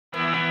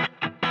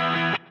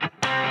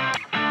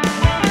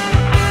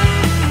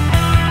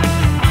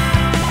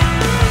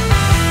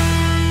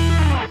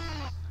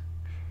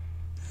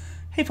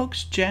Hey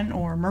folks, Jen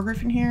or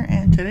Mergriffin here,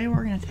 and today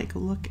we're going to take a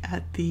look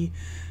at the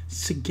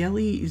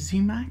Segelei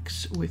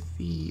ZMAX with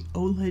the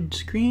OLED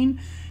screen.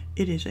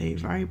 It is a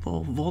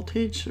variable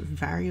voltage,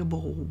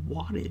 variable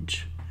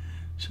wattage,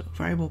 so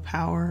variable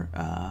power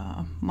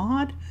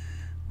mod.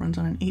 Runs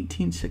on an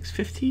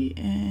 18650,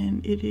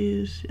 and it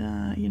is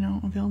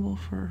available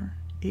for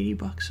 80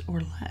 bucks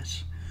or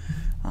less.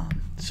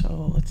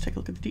 So let's take a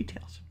look at the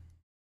details.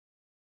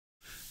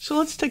 So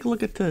let's take a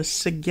look at the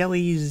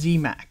Segelei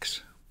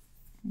ZMAX.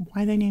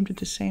 Why they named it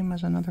the same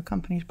as another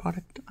company's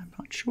product, I'm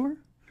not sure.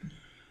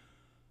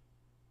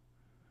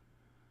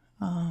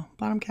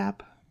 Bottom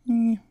cap,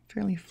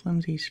 fairly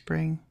flimsy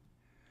spring.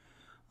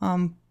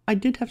 I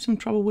did have some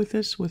trouble with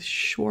this with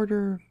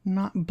shorter,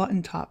 not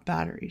button top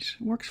batteries.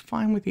 It works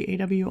fine with the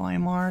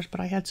AWIMRs, but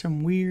I had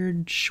some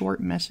weird short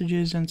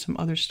messages and some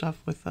other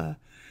stuff with I'll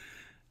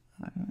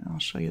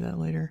show you that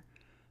later.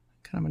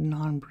 Kind of a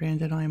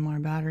non-branded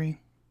IMR battery.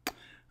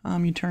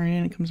 You turn it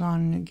in, it comes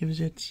on, and it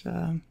gives its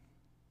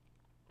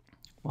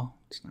well,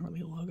 it's not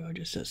really a logo, it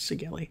just says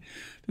Segelei.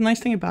 The nice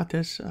thing about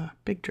this,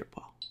 big drip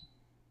ball.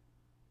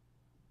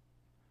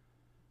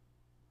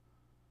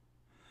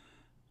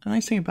 The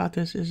nice thing about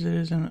this is it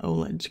is an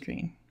OLED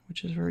screen,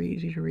 which is very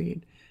easy to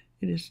read.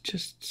 It is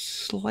just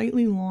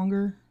slightly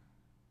longer,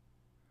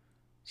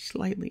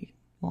 like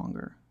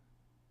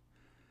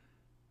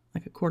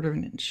a 1/4 of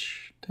an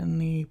inch than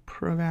the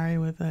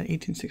ProVari with a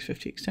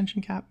 18650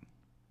 extension cap.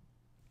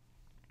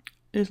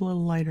 It is a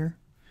little lighter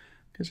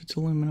because it's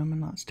aluminum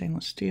and not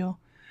stainless steel.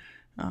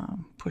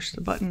 Push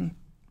the button,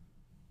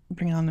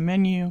 bring it on the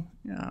menu,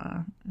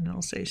 and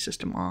it'll say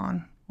system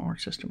on or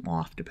system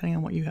off, depending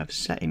on what you have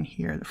set in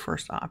here. The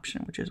first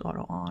option, which is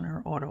auto on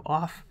or auto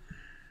off.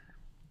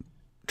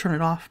 Turn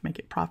it off, make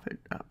it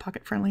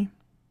pocket friendly.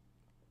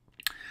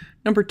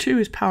 Number 2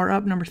 is power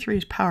up. Number 3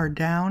 is power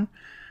down.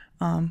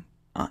 In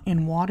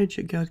wattage,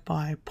 it goes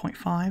by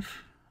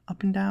 0.5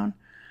 up and down.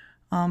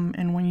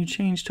 And when you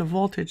change to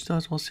voltage,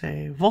 those will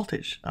say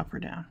voltage up or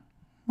down,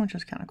 which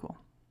is kind of cool.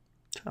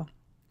 So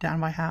down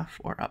by half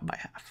or up by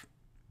half.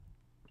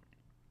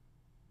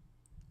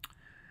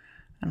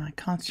 And I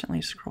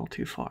constantly scroll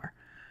too far.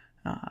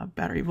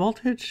 Battery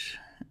voltage,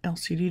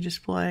 LCD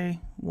display,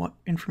 what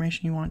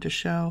information you want it to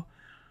show,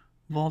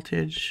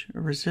 voltage,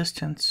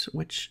 resistance,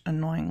 which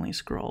annoyingly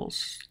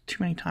scrolls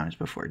too many times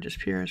before it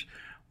disappears,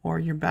 or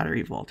your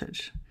battery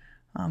voltage.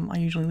 I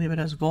usually leave it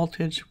as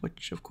voltage,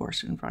 which of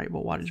course in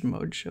variable wattage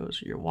mode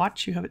shows your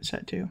watch you have it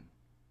set to.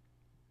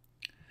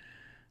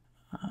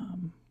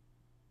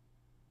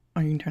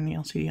 Or you can turn the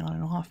LCD on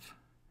and off.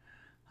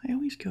 I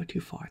always go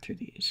too far through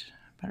these.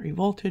 Battery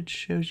voltage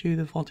shows you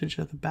the voltage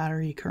of the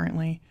battery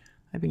currently.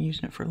 I've been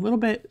using it for a little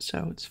bit,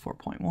 so it's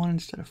 4.1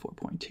 instead of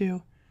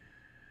 4.2.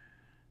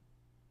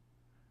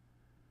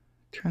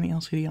 Turn the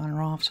LCD on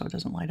or off so it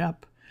doesn't light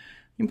up.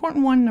 The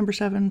important one, number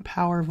 7,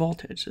 power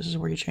voltage. This is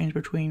where you change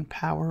between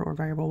power or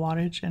variable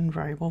wattage and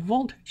variable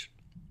voltage.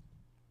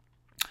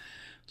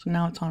 So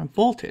now it's on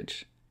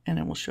voltage, and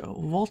it will show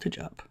voltage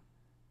up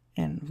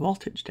and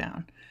voltage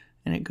down.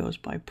 And it goes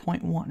by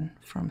 0.1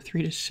 from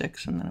 3 to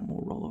 6, and then it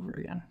will roll over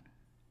again.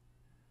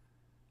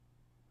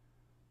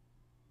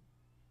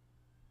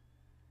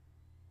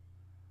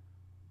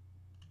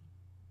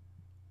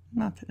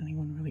 Not that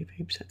anyone really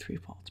vapes at 3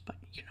 volts, but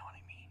you know what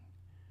I mean.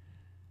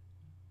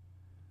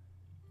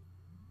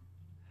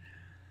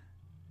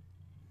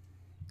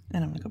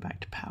 And I'm going to go back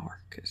to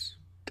power, because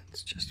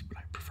that's just what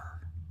I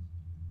prefer.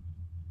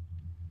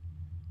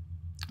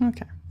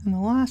 Okay, and the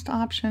last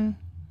option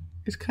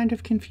is kind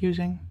of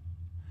confusing.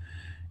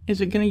 Is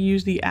it going to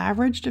use the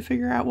average to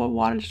figure out what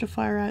wattage to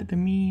fire at, the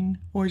mean,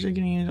 or is it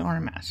going to use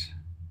RMS?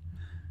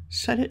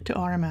 Set it to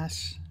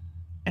RMS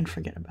and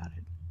forget about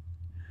it.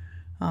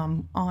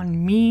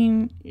 On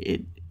mean,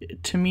 it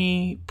to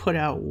me put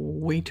out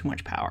way too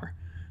much power.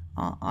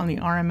 On the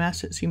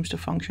RMS, it seems to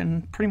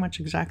function pretty much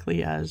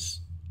exactly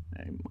as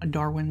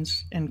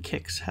Darwin's and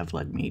Kicks have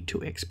led me to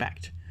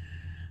expect.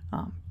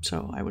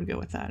 So I would go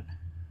with that.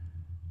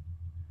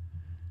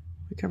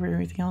 We covered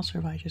everything else, or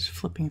am I just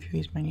flipping through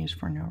these menus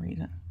for no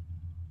reason?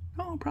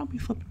 Oh, probably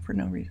flipping for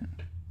no reason.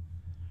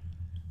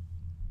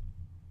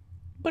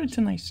 But it's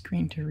a nice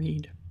screen to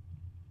read.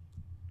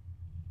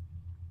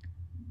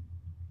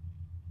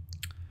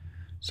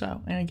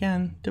 So, and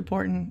again, the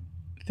important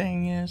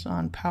thing is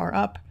on power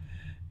up,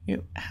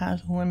 it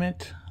has a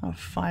limit of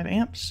 5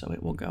 amps, so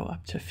it will go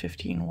up to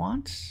 15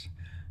 watts,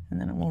 and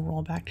then it will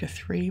roll back to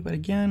 3, but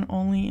again,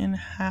 only in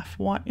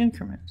half-watt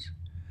increments.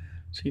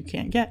 So you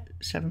can't get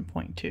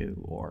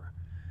 7.2 or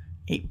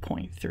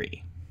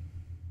 8.3.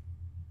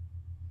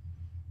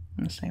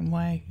 In the same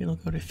way, it'll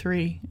go to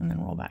 3 and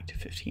then roll back to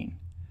 15.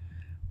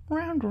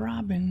 Round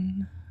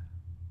robin.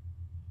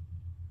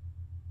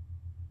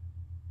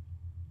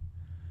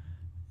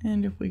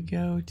 And if we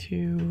go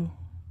to,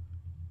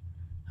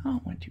 oh,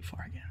 it went too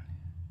far again.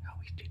 I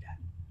always do that.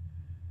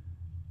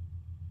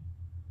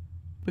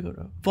 If we go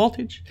to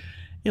voltage,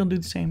 it'll do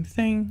the same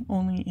thing,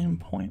 only in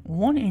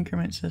 0.1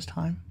 increments this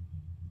time.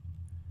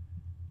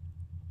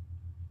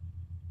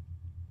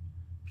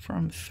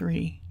 From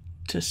 3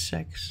 to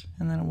 6,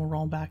 and then it will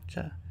roll back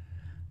to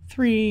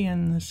 3,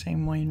 and the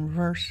same way in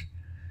reverse.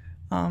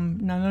 Now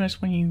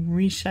notice when you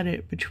reset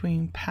it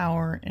between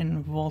power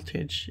and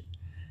voltage,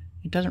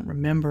 it doesn't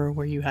remember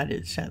where you had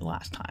it set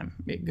last time.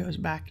 It goes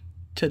back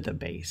to the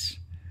base.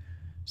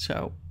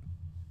 So,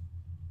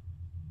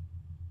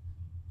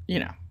 you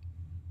know,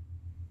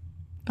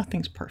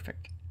 nothing's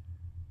perfect.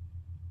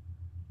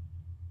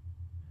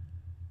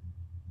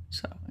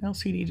 So,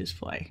 LCD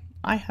display.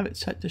 I have it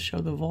set to show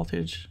the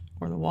voltage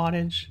or the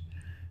wattage.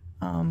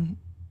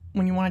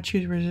 When you want to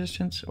choose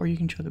resistance, or you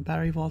can show the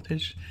battery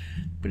voltage.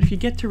 But if you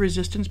get to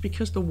resistance,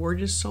 because the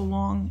word is so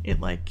long, it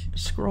like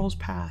scrolls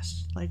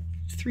past like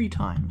 3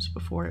 times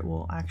before it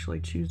will actually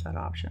choose that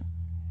option.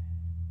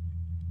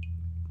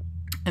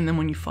 And then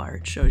when you fire,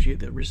 it shows you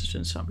the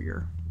resistance of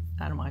your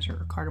atomizer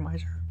or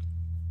cartomizer.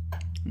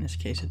 In this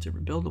case, it's a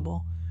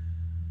rebuildable.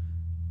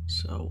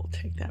 So we'll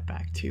take that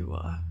back to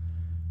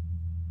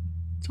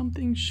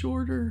something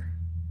shorter.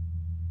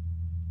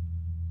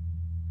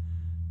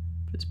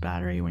 If it's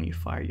battery, when you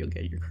fire, you'll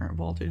get your current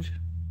voltage.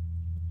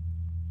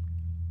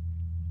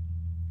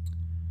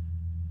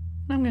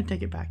 And I'm going to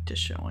take it back to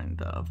showing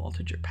the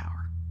voltage or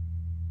power.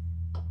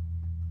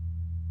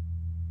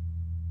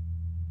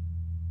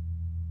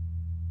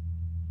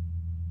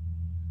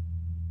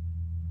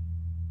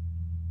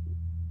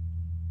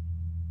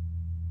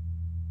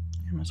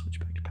 I'm going to switch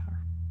back to power.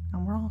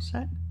 And we're all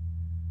set,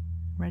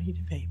 ready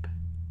to vape.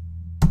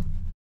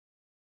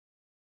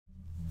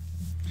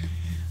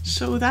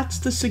 So that's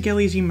the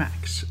Segelei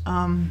ZMAX.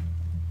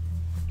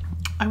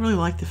 I really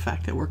like the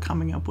fact that we're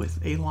coming up with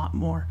a lot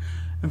more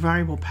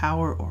variable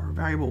power or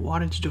variable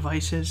wattage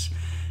devices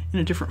in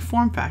a different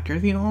form factor.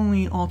 The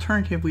only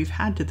alternative we've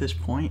had to this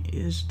point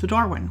is the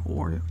Darwin,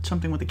 or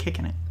something with a kick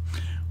in it,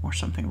 or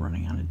something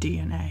running on a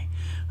DNA,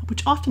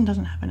 which often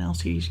doesn't have an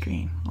LCD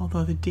screen,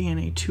 although the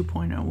DNA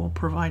 2.0 will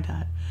provide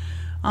that.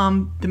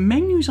 The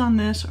menus on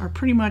this are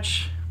pretty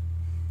much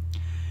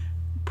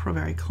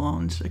ProVari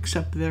clones,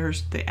 except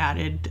there's the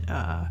added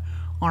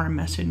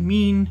RMS and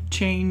mean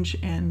change,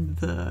 and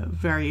the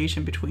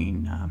variation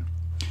between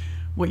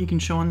what you can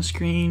show on the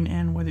screen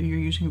and whether you're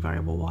using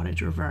variable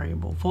wattage or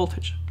variable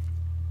voltage.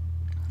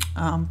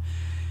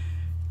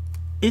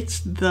 It's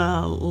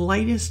the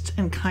lightest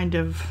and kind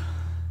of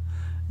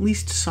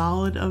least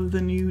solid of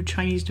the new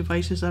Chinese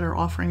devices that are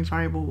offering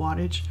variable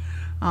wattage.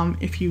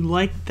 If you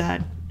like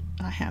that,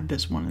 I have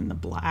this one in the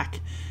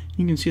black.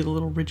 You can see the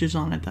little ridges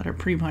on it that are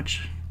pretty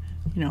much,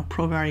 you know,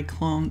 ProVari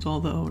clones,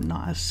 although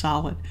not as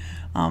solid.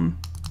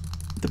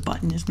 The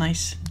button is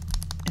nice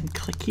and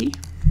clicky.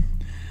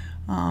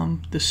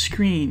 The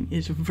screen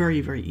is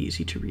very, very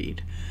easy to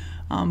read.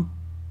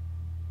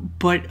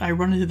 But I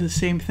run into the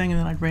same thing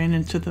that I ran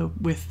into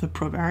with the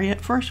ProVari at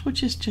first,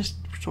 which is just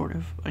sort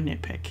of a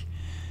nitpick,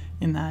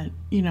 in that,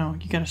 you know,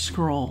 you gotta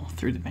scroll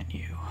through the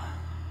menu.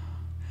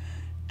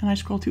 And I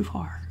scroll too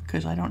far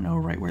because I don't know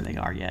right where they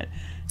are yet.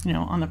 You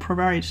know, on the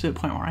ProVari, it's to the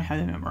point where I have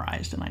them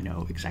memorized and I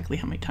know exactly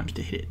how many times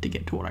to hit it to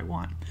get to what I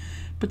want.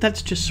 But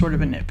that's just sort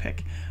of a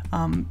nitpick.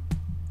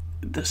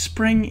 The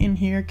spring in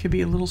here could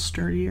be a little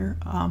sturdier.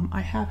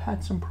 I have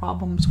had some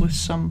problems with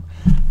some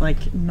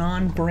like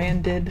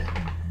non-branded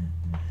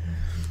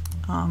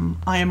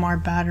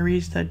IMR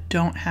batteries that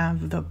don't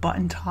have the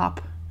button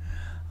top,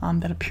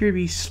 that appear to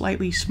be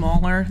slightly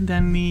smaller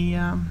than the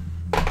AW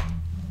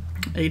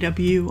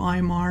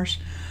IMRs.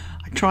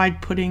 I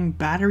tried putting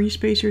battery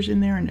spacers in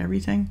there and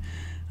everything.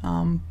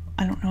 I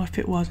don't know if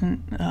it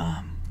wasn't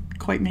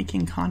quite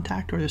making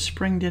contact, or the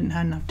spring didn't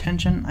have enough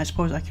tension. I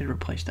suppose I could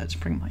replace that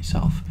spring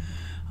myself.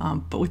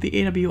 But with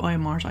the AW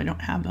IMRs, I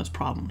don't have those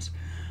problems.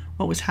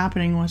 What was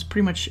happening was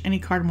pretty much any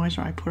cartomizer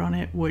I put on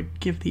it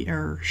would give the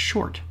error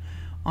short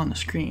on the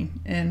screen,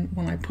 and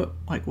when I put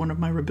like one of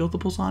my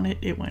rebuildables on it,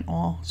 it went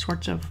all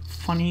sorts of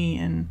funny,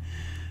 and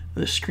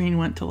the screen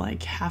went to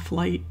like half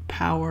light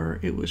power.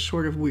 It was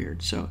sort of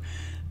weird. So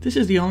this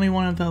is the only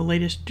one of the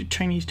latest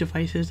Chinese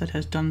devices that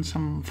has done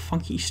some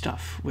funky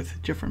stuff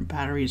with different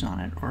batteries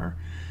on it, or,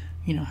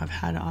 you know, have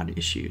had odd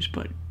issues.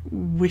 But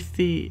with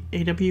the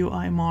AW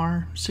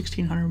IMR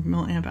 1600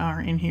 milliamp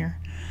hour in here,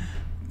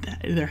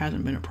 there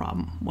hasn't been a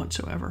problem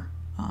whatsoever.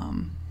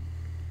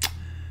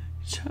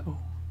 So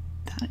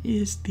that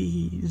is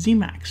the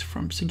ZMAX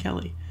from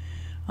Segelei.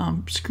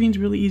 Screen's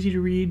really easy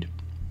to read.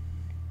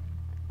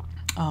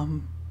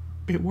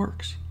 It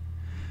works.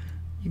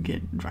 You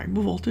get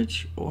variable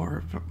voltage,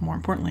 or more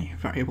importantly,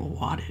 variable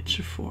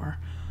wattage for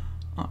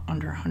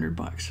under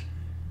 $100.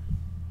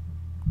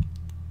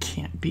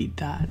 Can't beat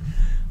that.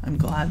 I'm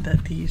glad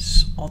that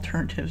these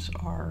alternatives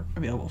are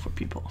available for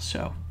people.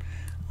 So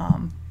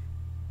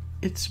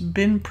it's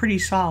been pretty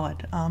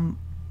solid.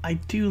 I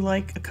do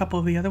like a couple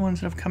of the other ones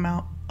that have come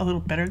out a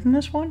little better than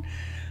this one,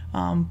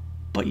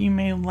 but you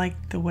may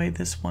like the way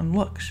this one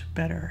looks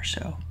better,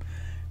 so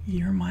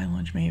your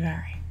mileage may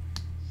vary.